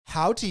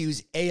How to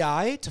use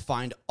AI to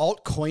find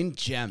altcoin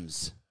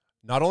gems.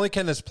 Not only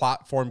can this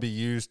platform be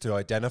used to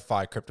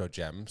identify crypto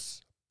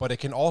gems, but it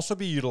can also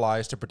be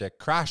utilized to predict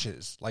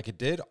crashes like it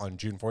did on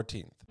June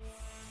 14th.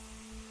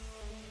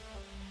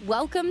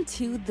 Welcome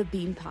to the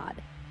Bean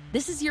Pod.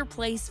 This is your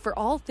place for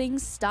all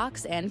things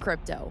stocks and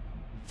crypto.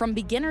 From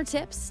beginner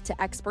tips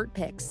to expert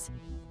picks.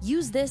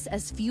 Use this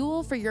as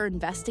fuel for your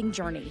investing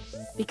journey,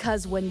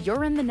 because when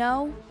you're in the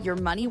know, your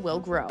money will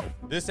grow.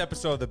 This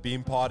episode of the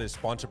Bean Pod is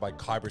sponsored by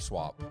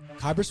KyberSwap.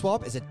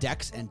 KyberSwap is a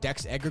DEX and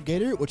DEX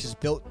aggregator, which is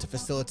built to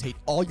facilitate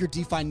all your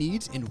DeFi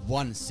needs in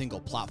one single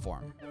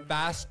platform.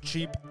 Fast,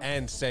 cheap,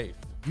 and safe.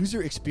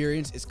 User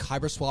experience is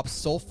KyberSwap's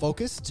sole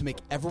focus to make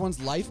everyone's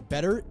life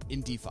better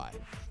in DeFi.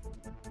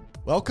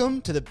 Welcome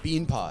to the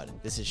Bean Pod.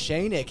 This is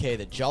Shane, aka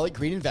the Jolly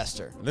Green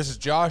Investor. And this is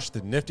Josh,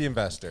 the Nifty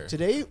Investor.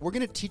 Today, we're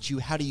going to teach you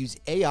how to use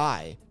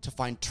AI to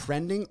find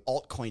trending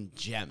altcoin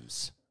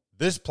gems.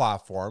 This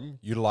platform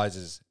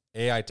utilizes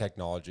AI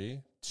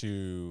technology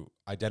to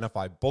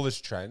identify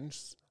bullish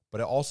trends, but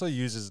it also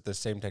uses the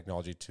same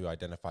technology to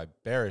identify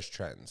bearish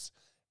trends.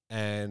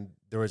 And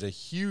there was a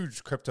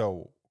huge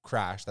crypto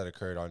crash that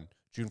occurred on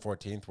June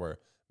 14th where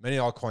many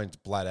altcoins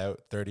bled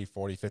out 30,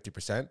 40, 50%.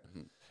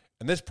 Mm-hmm.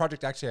 And this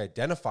project actually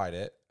identified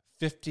it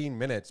 15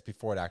 minutes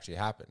before it actually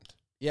happened.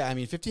 Yeah, I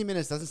mean, 15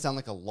 minutes doesn't sound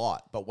like a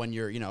lot, but when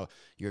you're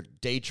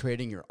day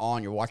trading, you're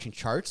watching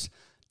charts,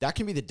 that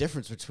can be the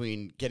difference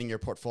between getting your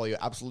portfolio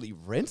absolutely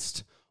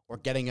rinsed or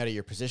getting out of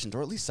your positions,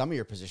 or at least some of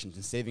your positions,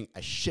 and saving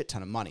a shit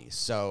ton of money.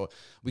 So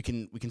we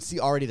can see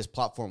already this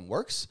platform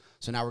works.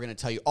 So now we're going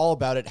to tell you all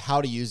about it,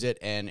 how to use it,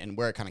 and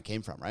where it kind of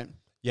came from, right?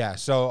 Yeah,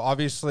 so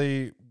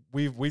obviously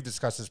we've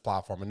discussed this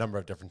platform a number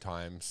of different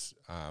times.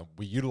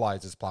 We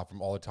utilize this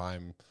platform all the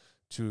time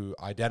to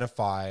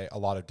identify a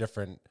lot of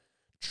different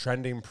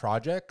trending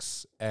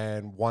projects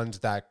and ones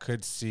that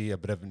could see a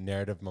bit of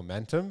narrative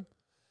momentum.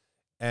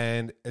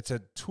 And it's a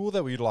tool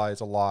that we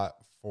utilize a lot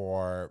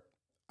for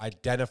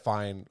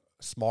identifying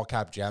small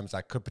cap gems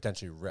that could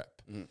potentially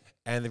rip. Mm.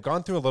 And they've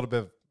gone through a little bit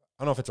of,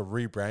 I don't know if it's a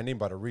rebranding,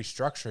 but a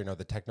restructuring of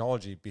the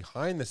technology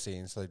behind the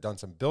scenes. So they've done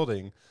some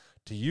building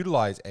to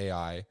utilize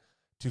AI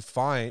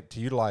to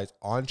utilize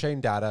on-chain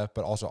data,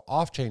 but also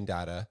off-chain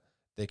data.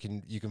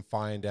 You can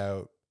find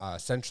out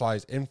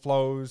centralized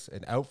inflows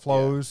and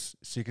outflows,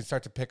 so you can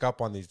start to pick up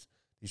on these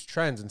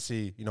trends and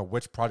see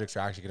which projects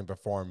are actually going to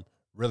perform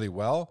really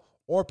well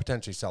or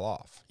potentially sell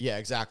off. Yeah,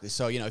 exactly.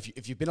 So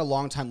if you've been a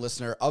long-time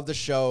listener of the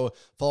show,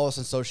 follow us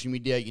on social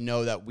media, you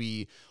know that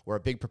we were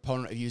a big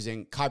proponent of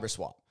using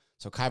KyberSwap.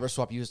 So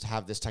KyberSwap used to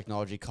have this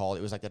technology called,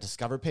 it was like the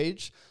Discover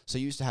page. So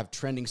you used to have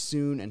trending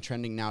soon and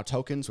trending now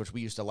tokens, which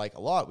we used to like a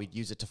lot. We'd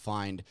use it to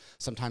find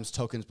sometimes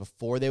tokens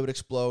before they would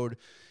explode.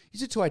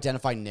 Use it to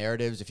identify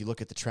narratives. If you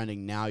look at the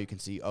trending now, you can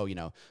see,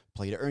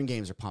 play to earn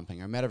games are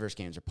pumping or metaverse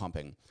games are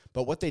pumping.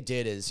 But what they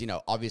did is,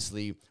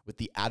 obviously with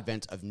the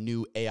advent of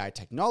new AI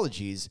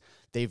technologies,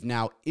 they've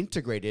now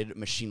integrated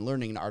machine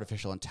learning and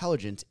artificial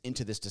intelligence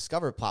into this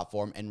Discover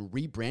platform and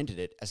rebranded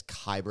it as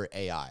Kyber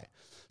AI.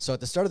 So at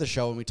the start of the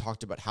show, when we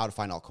talked about how to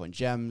find altcoin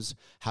gems,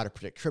 how to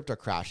predict crypto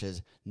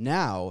crashes,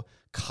 now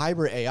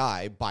Kyber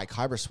AI by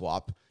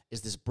KyberSwap is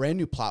this brand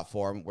new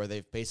platform where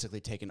they've basically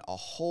taken a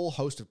whole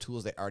host of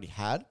tools they already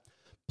had,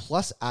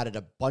 plus added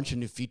a bunch of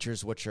new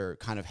features which are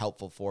kind of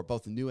helpful for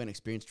both new and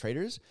experienced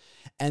traders,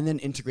 and then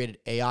integrated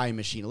AI and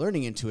machine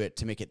learning into it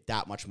to make it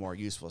that much more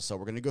useful. So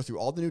we're going to go through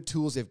all the new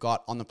tools they've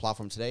got on the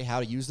platform today, how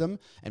to use them,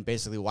 and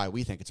basically why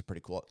we think it's a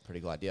pretty cool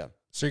idea.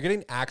 So you're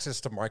getting access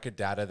to market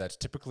data that's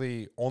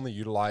typically only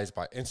utilized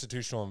by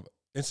institutional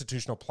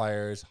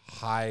players,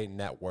 high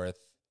net worth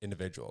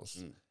individuals.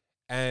 Mm.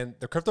 And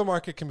the crypto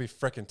market can be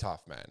freaking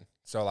tough, man.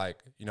 So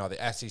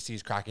the SEC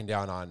is cracking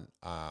down on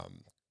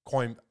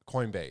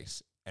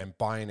Coinbase and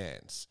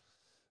Binance.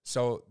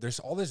 So there's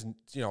all this,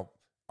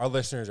 our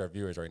listeners, our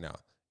viewers right now,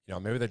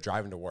 maybe they're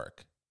driving to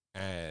work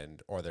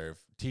or they're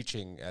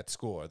teaching at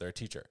school or they're a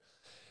teacher.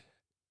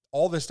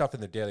 All this stuff in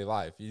their daily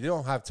life, you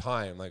don't have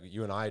time like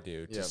you and I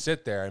do to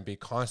sit there and be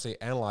constantly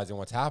analyzing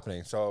what's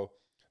happening. So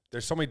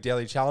there's so many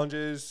daily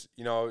challenges,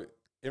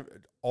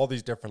 all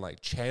these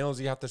different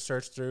channels you have to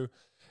search through.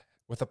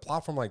 With a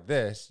platform like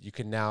this, you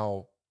can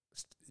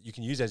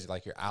use it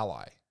as your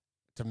ally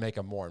to make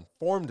a more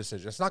informed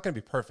decision. It's not going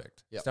to be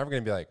perfect. Yep. It's never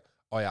going to be like,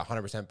 oh yeah,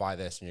 100% buy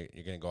this and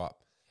you're going to go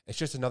up. It's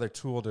just another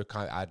tool to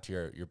kind of add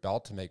to your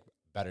belt to make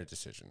better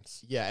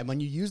decisions. Yeah, and when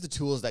you use the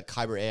tools that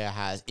Kyber AI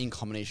has in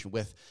combination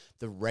with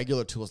the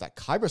regular tools that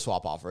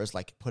KyberSwap offers,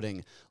 like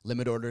putting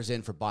limit orders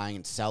in for buying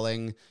and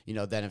selling,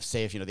 then if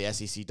the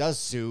SEC does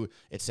sue,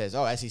 it says,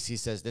 SEC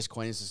says this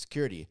coin is a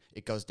security.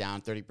 It goes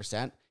down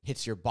 30%,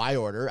 hits your buy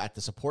order at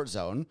the support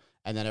zone,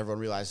 and then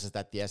everyone realizes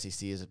that the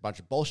SEC is a bunch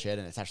of bullshit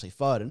and it's actually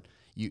FUD.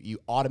 You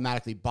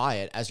automatically buy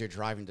it as you're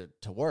driving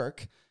to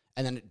work,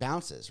 and then it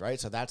bounces, right?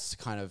 So that's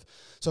kind of,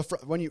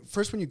 when you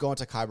go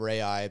into Kyber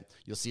AI,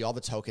 you'll see all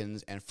the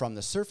tokens, and from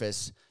the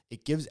surface,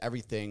 it gives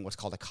everything what's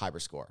called a Kyber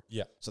score.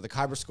 Yeah. So the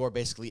Kyber score,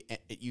 basically,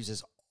 it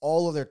uses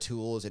all of their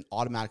tools and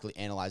automatically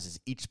analyzes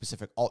each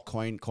specific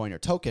altcoin, coin, or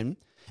token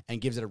and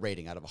gives it a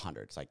rating out of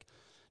 100. It's like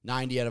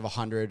 90 out of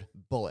 100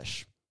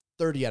 bullish,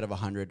 30 out of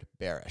 100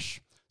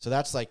 bearish. So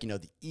that's like,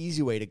 the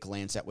easy way to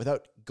glance at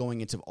without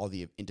going into all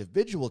the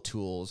individual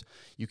tools.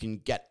 You can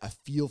get a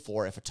feel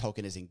for if a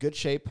token is in good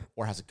shape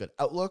or has a good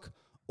outlook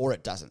or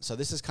it doesn't. So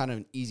this is kind of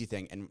an easy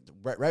thing. And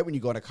right when you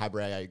go into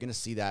Kyber AI, you're going to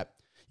see that.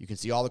 You can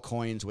see all the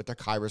coins with their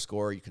Kyber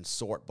score. You can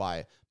sort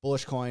by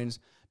bullish coins,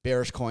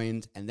 bearish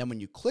coins. And then when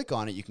you click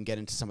on it, you can get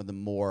into some of the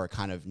more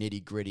kind of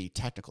nitty gritty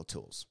technical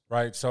tools.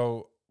 Right.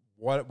 So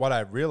what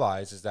I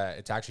realized is that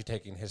it's actually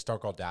taking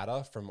historical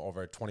data from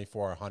over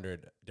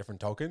 2,400 different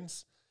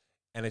tokens,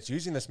 and it's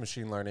using this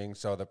machine learning.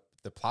 So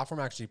the platform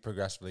actually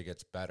progressively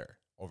gets better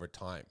over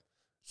time.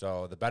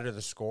 So the better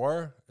the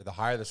score, the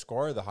higher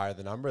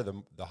the number,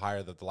 the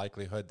higher the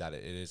likelihood that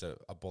it is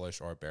a bullish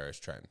or a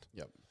bearish trend.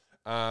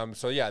 Yep.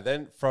 So yeah,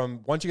 then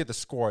once you get the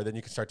score, then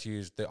you can start to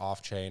use the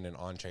off-chain and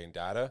on-chain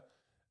data.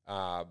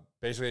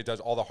 Basically, it does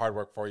all the hard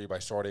work for you by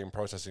sorting and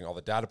processing all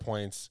the data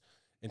points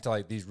into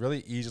like these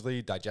really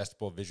easily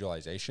digestible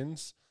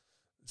visualizations.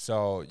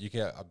 So you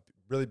get a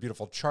really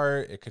beautiful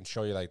chart. It can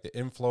show you like the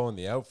inflow and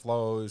the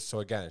outflows.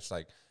 So again, it's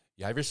like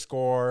you have your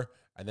score,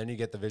 and then you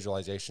get the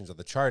visualizations of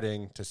the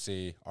charting to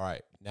see, all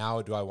right,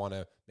 now do I want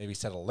to maybe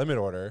set a limit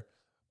order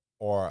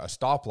or a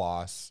stop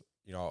loss,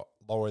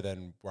 lower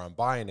than where I'm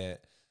buying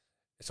it.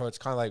 So it's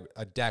kind of like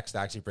a DEX that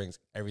actually brings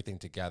everything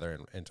together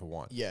into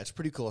one. Yeah, it's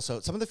pretty cool.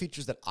 So some of the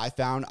features that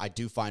I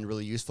do find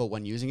really useful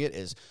when using it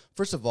is,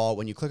 first of all,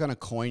 when you click on a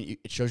coin,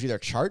 it shows you their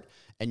chart,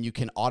 and you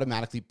can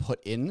automatically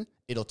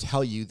it'll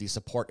tell you the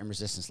support and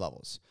resistance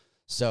levels.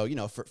 So,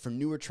 for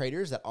newer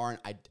traders that aren't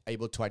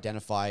able to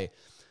identify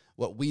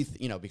what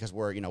because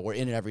we're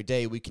in it every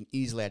day, we can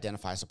easily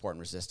identify support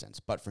and resistance.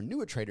 But for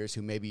newer traders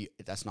who maybe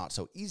that's not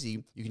so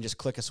easy, you can just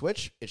click a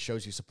switch. It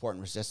shows you support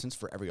and resistance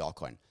for every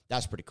altcoin.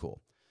 That's pretty cool.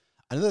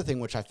 Another thing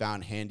which I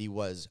found handy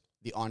was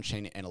the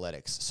on-chain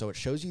analytics. So it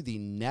shows you the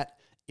net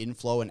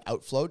inflow and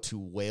outflow to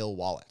whale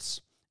wallets.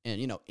 And,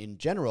 in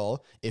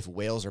general, if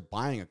whales are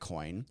buying a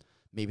coin,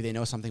 maybe they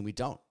know something we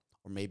don't.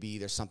 Or maybe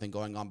there's something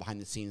going on behind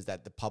the scenes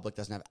that the public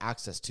doesn't have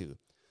access to.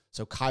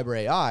 So Kyber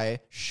AI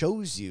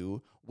shows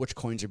you which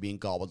coins are being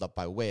gobbled up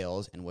by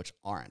whales and which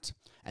aren't.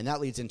 And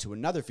that leads into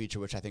another feature,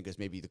 which I think is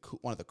maybe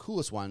one of the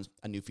coolest ones,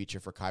 a new feature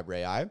for Kyber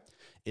AI,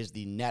 is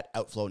the net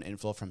outflow and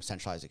inflow from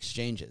centralized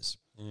exchanges.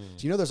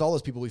 So, there's all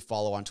those people we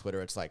follow on Twitter.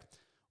 It's like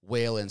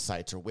Whale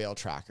Insights or Whale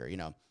Tracker.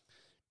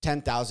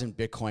 10,000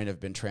 Bitcoin have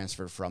been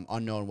transferred from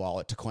unknown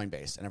wallet to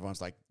Coinbase. And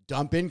everyone's like,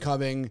 dump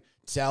incoming,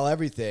 sell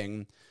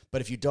everything.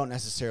 But if you don't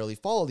necessarily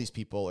follow these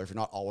people, or if you're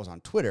not always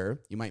on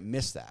Twitter, you might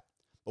miss that.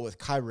 But with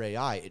Kyber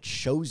AI, it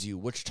shows you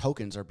which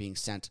tokens are being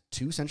sent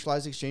to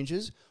centralized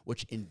exchanges,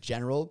 which in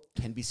general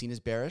can be seen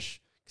as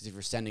bearish. Because if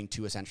you're sending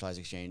to a centralized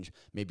exchange,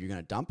 maybe you're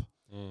going to dump.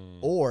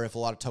 Or if a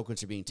lot of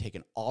tokens are being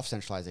taken off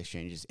centralized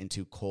exchanges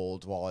into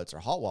cold wallets or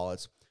hot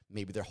wallets,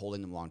 maybe they're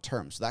holding them long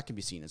term. So that can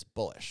be seen as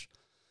bullish.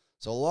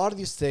 So a lot of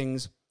these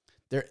things,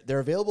 they're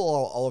available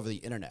all over the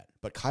internet,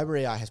 but Kyber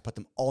AI has put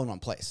them all in one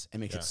place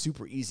and makes it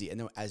super easy. And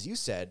then, as you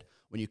said,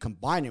 when you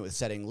combine it with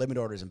setting limit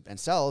orders and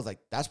sells, like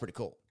that's pretty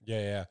cool.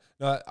 Yeah.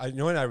 No,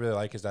 what I really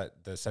like is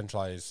that the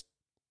centralized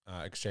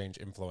exchange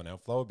inflow and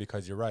outflow,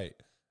 because you're right.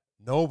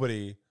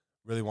 Nobody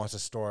really wants to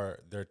store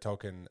their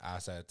token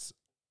assets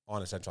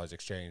on a centralized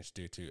exchange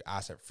due to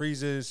asset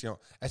freezes.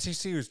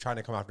 SEC was trying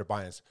to come after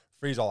Binance,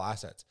 freeze all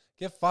assets.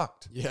 Get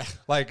fucked. Yeah,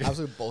 like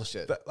absolute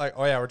bullshit.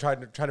 We're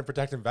trying to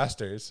protect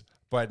investors,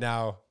 but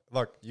now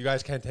look, you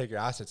guys can't take your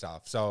assets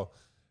off. So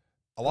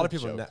a lot of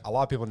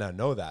people now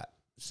know that.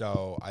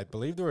 So I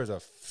believe there was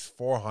a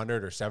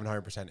 400 or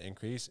 700%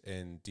 increase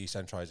in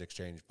decentralized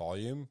exchange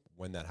volume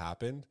when that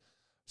happened.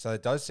 So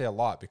it does say a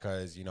lot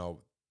because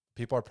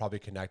people are probably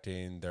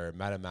connecting their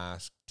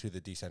MetaMask to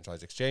the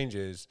decentralized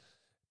exchanges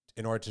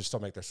in order to still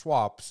make their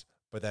swaps,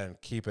 but then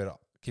keep it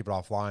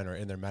offline or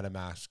in their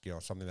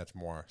MetaMask, something that's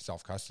more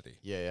self-custody.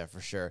 Yeah, for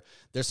sure.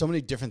 There's so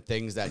many different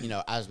things that,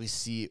 as we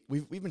see,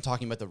 we've been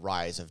talking about the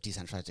rise of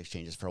decentralized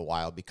exchanges for a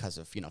while because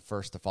of,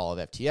 first the fall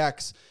of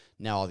FTX,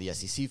 now all the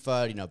SEC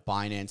FUD,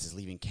 Binance is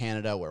leaving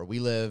Canada where we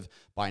live,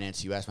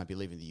 Binance US might be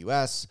leaving the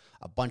US,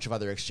 a bunch of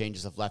other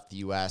exchanges have left the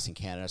US and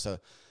Canada. So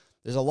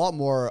there's a lot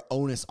more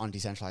onus on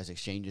decentralized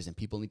exchanges and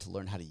people need to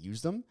learn how to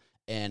use them.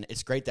 And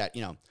it's great that,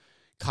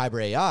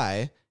 Kyber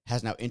AI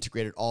has now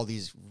integrated all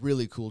these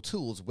really cool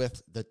tools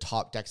with the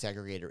top DEX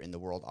aggregator in the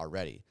world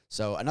already.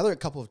 So another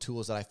couple of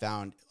tools that I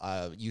found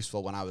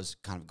useful when I was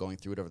kind of going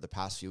through it over the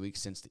past few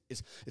weeks, since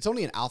it's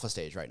only an alpha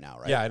stage right now,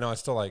 right? Yeah, I know. It's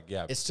still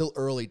it's still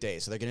early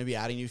days. So they're going to be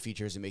adding new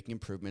features and making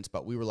improvements,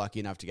 but we were lucky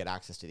enough to get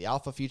access to the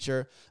alpha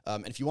feature.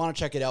 And if you want to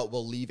check it out,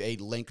 we'll leave a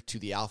link to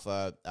the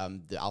alpha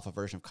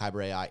version of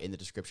Kyber AI in the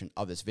description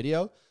of this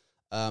video.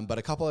 But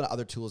a couple of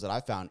other tools that I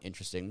found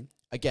interesting.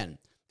 Again,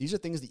 these are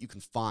things that you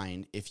can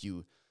find if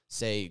you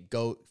say,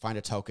 go find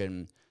a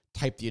token,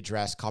 type the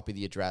address, copy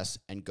the address,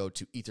 and go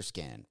to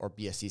Etherscan or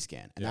BSC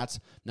scan. And that's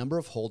number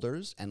of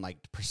holders and like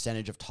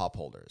percentage of top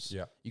holders.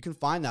 Yeah. You can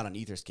find that on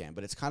Etherscan,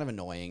 but it's kind of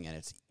annoying and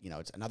it's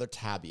another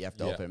tab you have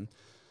to open.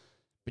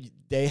 But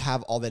they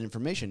have all that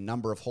information,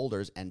 number of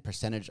holders and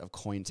percentage of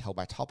coins held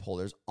by top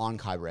holders on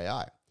Kyber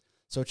AI.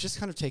 So it's just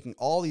kind of taking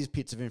all these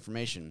pieces of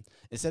information,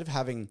 instead of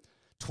having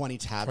 20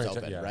 tabs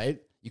open, right?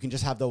 You can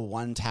just have the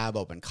one tab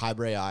open,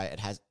 Kyber AI. It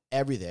has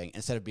everything,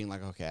 instead of being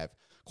like, okay, I have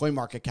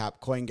CoinMarketCap,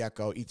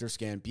 CoinGecko,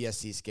 EtherScan,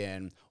 BSC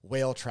Scan,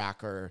 Whale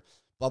Tracker,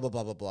 blah, blah,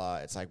 blah, blah, blah.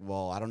 It's like,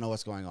 well, I don't know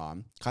what's going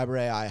on. Kyber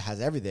AI has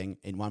everything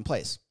in one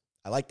place.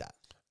 I like that.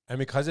 And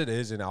because it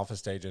is in alpha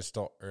stage, it's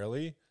still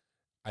early,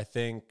 I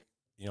think,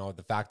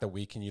 the fact that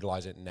we can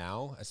utilize it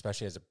now,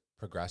 especially as it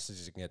progresses,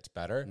 as it gets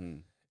better,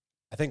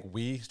 I think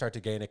we start to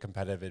gain a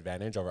competitive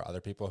advantage over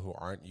other people who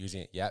aren't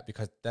using it yet,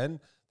 because then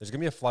there's going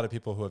to be a flood of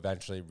people who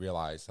eventually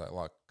realize that,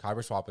 look,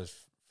 KyberSwap is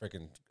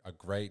freaking a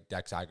great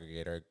DEX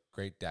aggregator,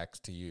 great DEX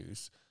to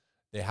use.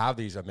 They have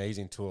these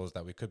amazing tools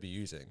that we could be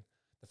using.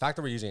 The fact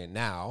that we're using it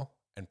now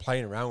and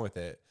playing around with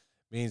it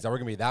means that we're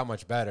going to be that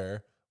much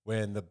better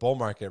when the bull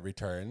market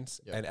returns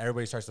and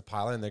everybody starts to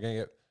pile in. They're going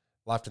to get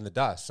left in the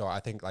dust. So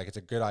I think it's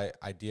a good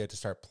idea to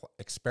start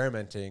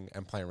experimenting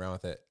and playing around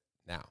with it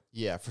now.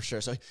 Yeah, for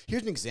sure. So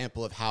here's an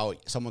example of how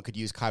someone could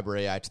use Kyber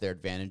AI to their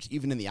advantage,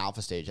 even in the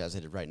alpha stage as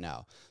it is right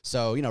now.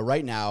 So,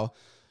 right now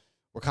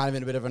we're kind of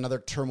in a bit of another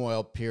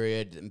turmoil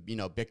period.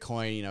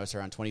 Bitcoin, it's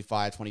around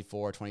 25,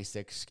 24,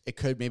 26. It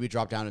could maybe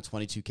drop down to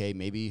 22K,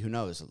 maybe, who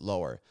knows,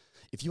 lower.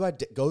 If you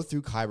go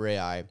through Kyber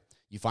AI,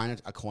 you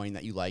find a coin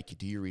that you like, you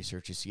do your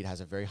research, you see it has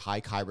a very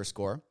high Kyber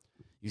score.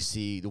 You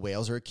see the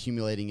whales are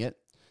accumulating it.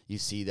 You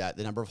see that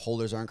the number of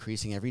holders are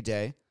increasing every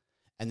day.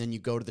 And then you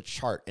go to the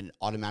chart and it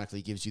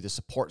automatically gives you the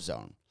support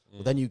zone.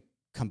 Well, then you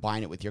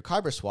combine it with your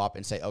Kyber swap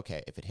and say,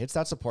 okay, if it hits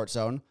that support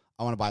zone,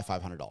 I want to buy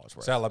 $500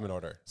 worth. Set a limit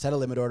order. Set a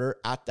limit order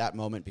at that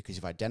moment, because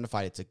you've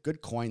identified it's a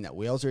good coin that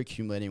whales are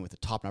accumulating with the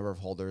top number of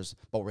holders,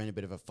 but we're in a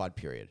bit of a FUD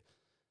period.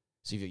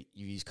 So you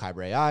use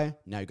Kyber AI,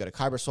 now you go to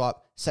Kyber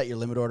swap, set your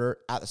limit order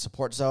at the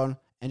support zone,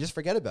 and just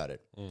forget about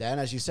it. Then,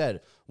 as you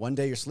said, one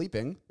day you're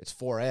sleeping, it's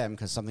 4 a.m.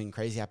 because something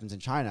crazy happens in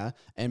China,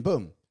 and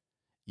boom,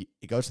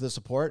 it goes to the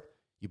support,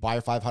 you buy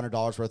your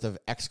 $500 worth of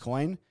X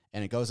coin,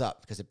 and it goes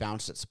up because it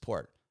bounced at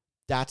support.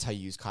 That's how you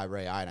use Kyber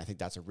AI, and I think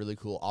that's a really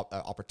cool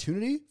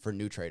opportunity for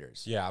new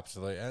traders. Yeah,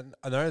 absolutely. And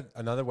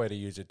another way to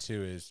use it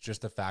too is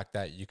just the fact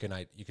that you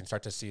can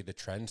start to see the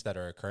trends that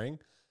are occurring.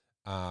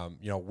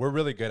 We're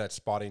really good at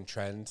spotting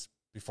trends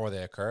before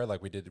they occur,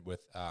 like we did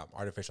with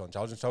artificial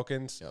intelligence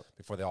tokens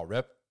before they all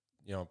rip,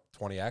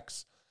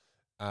 20x.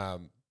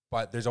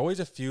 But there's always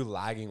a few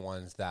lagging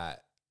ones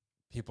that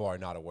people are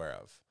not aware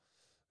of.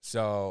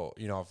 So,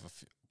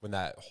 when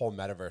that whole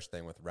metaverse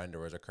thing with Render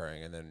was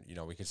occurring, and then,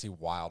 we could see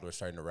Wild was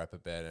starting to rep a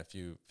bit, and a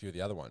few of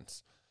the other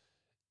ones.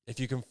 If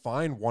you can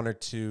find one or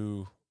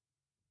two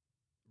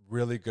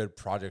really good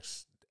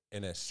projects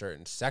in a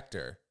certain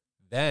sector,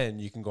 then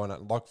you can go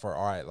and look for,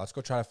 all right, let's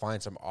go try to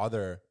find some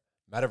other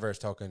metaverse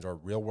tokens or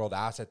real world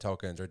asset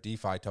tokens or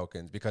DeFi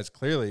tokens, because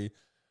clearly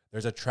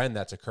there's a trend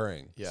that's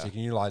occurring. Yeah. So you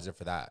can utilize it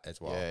for that as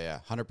well. Yeah,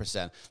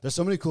 100%. There's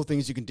so many cool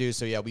things you can do.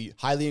 So we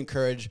highly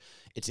encourage.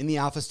 It's in the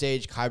alpha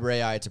stage, Kyber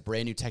AI. It's a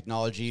brand new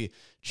technology.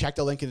 Check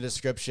the link in the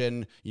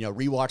description.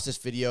 Rewatch this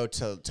video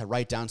to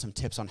write down some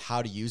tips on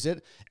how to use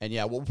it. And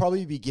we'll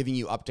probably be giving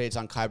you updates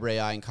on Kyber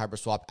AI and Kyber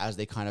Swap as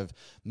they kind of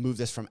move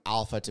this from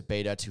alpha to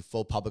beta to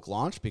full public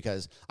launch,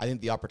 because I think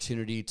the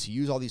opportunity to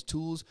use all these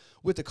tools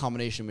with the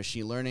combination of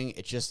machine learning,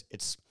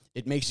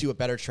 it makes you a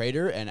better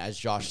trader. And as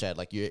Josh said,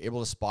 you're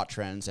able to spot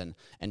trends and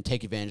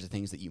take advantage of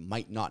things that you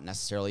might not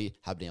necessarily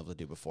have been able to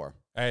do before.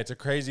 Hey, it's a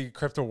crazy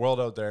crypto world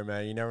out there,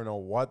 man. You never know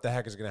what the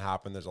heck is going to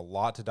happen. There's a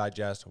lot to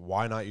digest.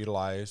 Why not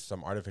utilize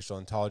some artificial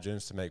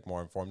intelligence to make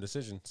more informed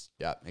decisions?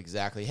 Yeah,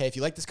 exactly. Hey, if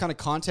you like this kind of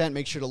content,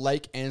 make sure to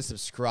like and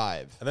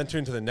subscribe. And then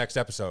tune to the next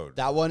episode.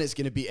 That one is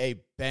going to be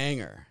a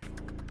banger.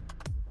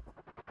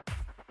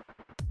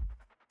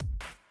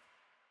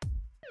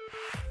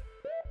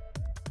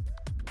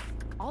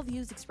 All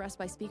views expressed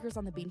by speakers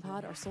on the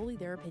BeanPod are solely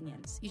their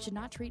opinions. You should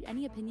not treat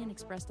any opinion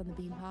expressed on the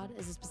BeanPod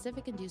as a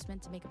specific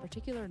inducement to make a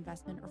particular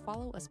investment or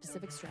follow a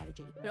specific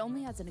strategy, but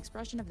only as an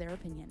expression of their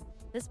opinion.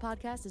 This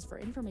podcast is for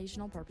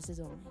informational purposes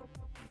only.